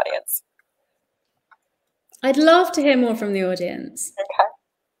from the audience. I'd love to hear more from the audience.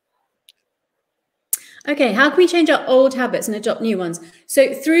 Okay, how can we change our old habits and adopt new ones?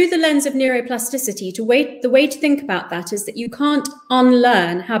 So through the lens of neuroplasticity, the way to think about that is that you can't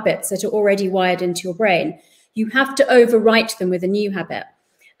unlearn habits that are already wired into your brain. You have to overwrite them with a new habit.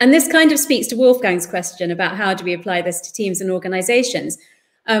 And this kind of speaks to Wolfgang's question about how do we apply this to teams and organizations?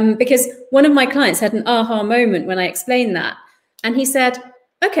 Because one of my clients had an aha moment when I explained that. And he said,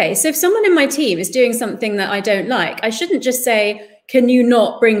 okay, so if someone in my team is doing something that I don't like, I shouldn't just say, can you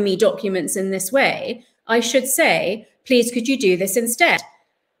not bring me documents in this way? I should say, please, could you do this instead?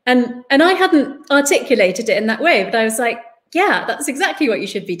 And I hadn't articulated it in that way, but I was like, yeah, that's exactly what you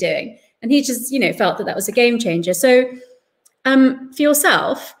should be doing. And he just, felt that was a game changer. So for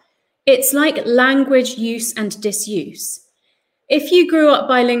yourself, it's like language use and disuse. If you grew up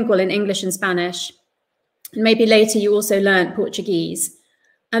bilingual in English and Spanish, and maybe later you also learned Portuguese,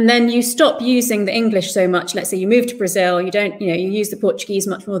 and then you stop using the English so much. Let's say you move to Brazil, you don't, you use the Portuguese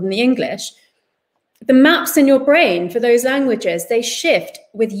much more than the English. The maps in your brain for those languages, they shift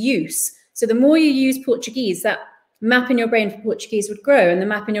with use. So the more you use Portuguese, that map in your brain for Portuguese would grow, and the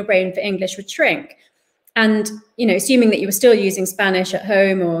map in your brain for English would shrink. And, assuming that you were still using Spanish at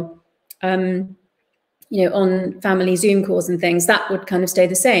home or, on family Zoom calls and things, that would kind of stay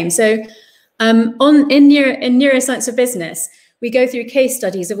the same. So in Neuroscience for Business, we go through case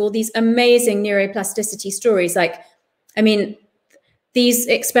studies of all these amazing neuroplasticity stories. These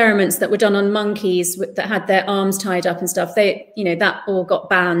experiments that were done on monkeys that had their arms tied up and stuff, that all got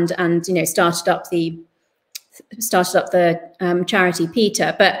banned and, started up the charity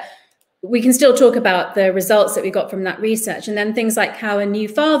PETA. But we can still talk about the results that we got from that research. And then things like how a new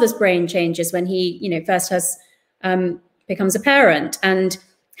father's brain changes when he, first becomes a parent, and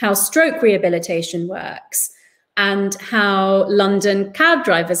how stroke rehabilitation works, and how London cab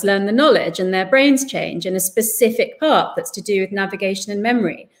drivers learn the knowledge and their brains change in a specific part that's to do with navigation and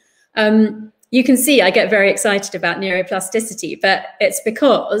memory. You can see I get very excited about neuroplasticity, but it's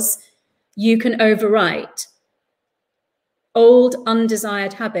because you can overwrite old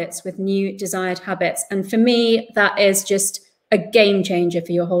undesired habits with new desired habits. And for me, that is just a game changer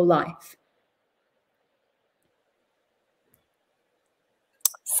for your whole life.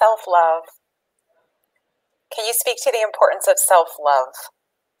 Self-love. Can you speak to the importance of self-love?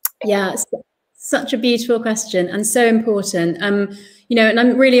 Yeah, such a beautiful question and so important. And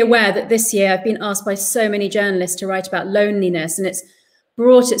I'm really aware that this year I've been asked by so many journalists to write about loneliness, and it's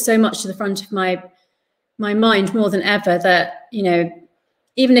brought it so much to the front of my mind more than ever that,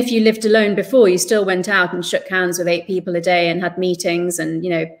 even if you lived alone before, you still went out and shook hands with 8 people a day and had meetings, and,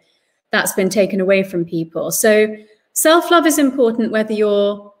 that's been taken away from people. So self-love is important whether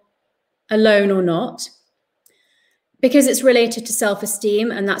you're alone or not, because it's related to self-esteem,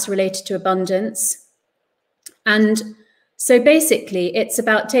 and that's related to abundance. And so basically it's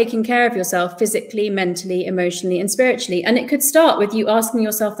about taking care of yourself physically, mentally, emotionally, and spiritually. And it could start with you asking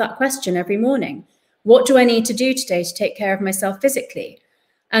yourself that question every morning. What do I need to do today to take care of myself physically?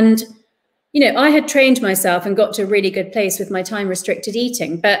 And, I had trained myself and got to a really good place with my time-restricted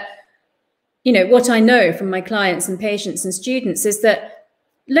eating. But, what I know from my clients and patients and students is that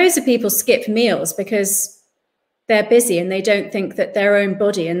loads of people skip meals because they're busy and they don't think that their own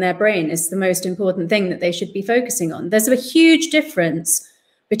body and their brain is the most important thing that they should be focusing on. There's a huge difference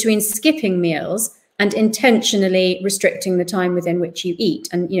between skipping meals and intentionally restricting the time within which you eat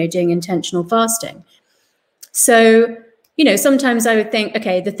and, doing intentional fasting. So, sometimes I would think,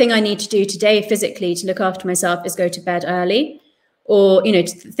 okay, the thing I need to do today physically to look after myself is go to bed early. Or, the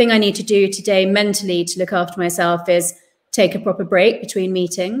thing I need to do today mentally to look after myself is take a proper break between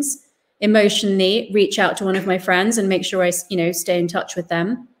meetings. Emotionally, reach out to one of my friends and make sure I, stay in touch with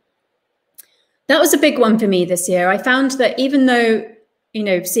them. That was a big one for me this year. I found that even though,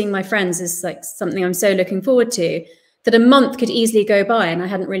 seeing my friends is like something I'm so looking forward to, that a month could easily go by and I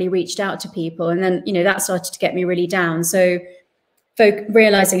hadn't really reached out to people. And then, that started to get me really down. So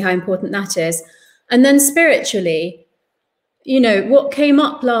realizing how important that is. And then spiritually, what came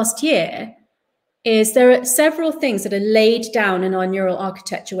up last year is there are several things that are laid down in our neural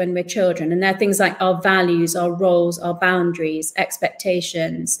architecture when we're children. And they're things like our values, our roles, our boundaries,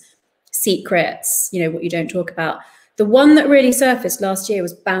 expectations, secrets, what you don't talk about. The one that really surfaced last year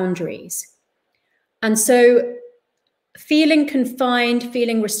was boundaries. And so feeling confined,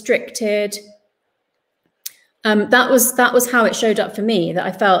 feeling restricted, that was how it showed up for me, that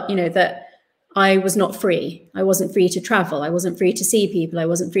I felt, that I was not free. I wasn't free to travel. I wasn't free to see people. I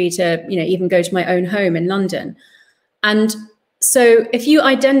wasn't free to, even go to my own home in London. And so if you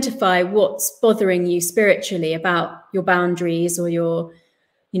identify what's bothering you spiritually about your boundaries or your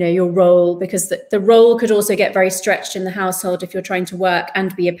role, because the role could also get very stretched in the household if you're trying to work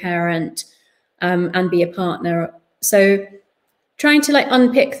and be a parent and be a partner. So trying to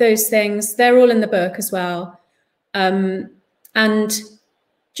unpick those things, they're all in the book as well. And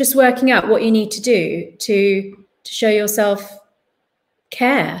just working out what you need to do to show yourself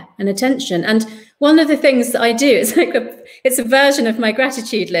care and attention. And one of the things that I do is it's a version of my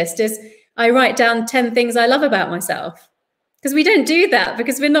gratitude list, is I write down 10 things I love about myself. Because we don't do that,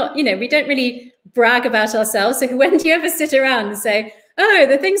 because we're not, we don't really brag about ourselves. So when do you ever sit around and say, oh,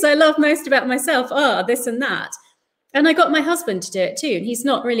 the things I love most about myself are this and that? And I got my husband to do it too. And he's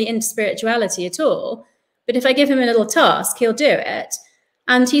not really into spirituality at all. But if I give him a little task, he'll do it.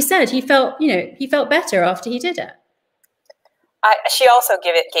 And he said he felt better after he did it. She also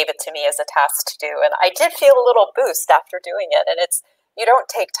gave it to me as a task to do. And I did feel a little boost after doing it. And you don't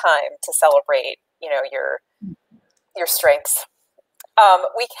take time to celebrate you know, your strengths.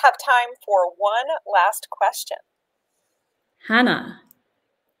 We have time for one last question. Hannah.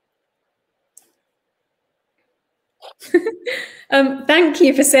 Thank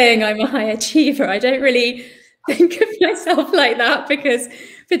you for saying I'm a high achiever. I don't really think of myself like that because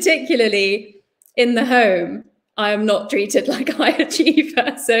particularly in the home, I am not treated like a high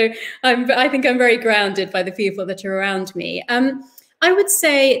achiever. So I think I'm very grounded by the people that are around me. I would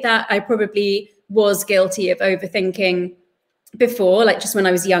say that I probably was guilty of overthinking before, like just when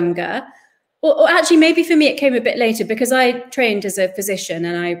I was younger. Or actually, maybe for me, it came a bit later because I trained as a physician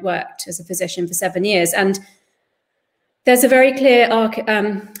and I worked as a physician for 7 years. And there's a very clear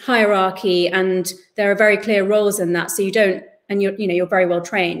hierarchy and there are very clear roles in that. So you don't, and you're very well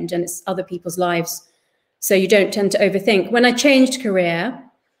trained and it's other people's lives. So you don't tend to overthink. When I changed career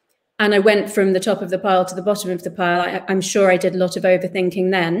and I went from the top of the pile to the bottom of the pile, I'm sure I did a lot of overthinking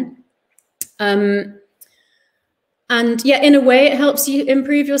then. And yeah, in a way it helps you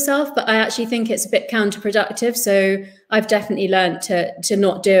improve yourself, but I actually think it's a bit counterproductive. So I've definitely learned to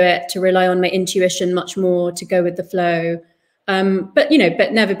not do it, to rely on my intuition much more, to go with the flow. But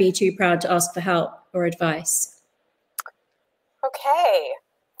never be too proud to ask for help or advice. Okay.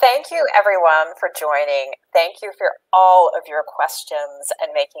 Thank you everyone for joining. Thank you for all of your questions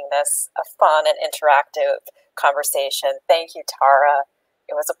and making this a fun and interactive conversation. Thank you, Tara.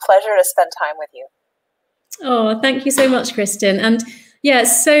 It was a pleasure to spend time with you. Oh, thank you so much, Kristin. And yeah,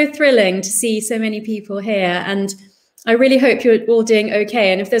 it's so thrilling to see so many people here. And I really hope you're all doing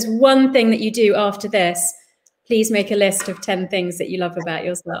okay. And if there's one thing that you do after this, please make a list of 10 things that you love about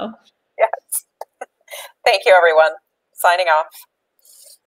yourself. Yes. Thank you, everyone. Signing off.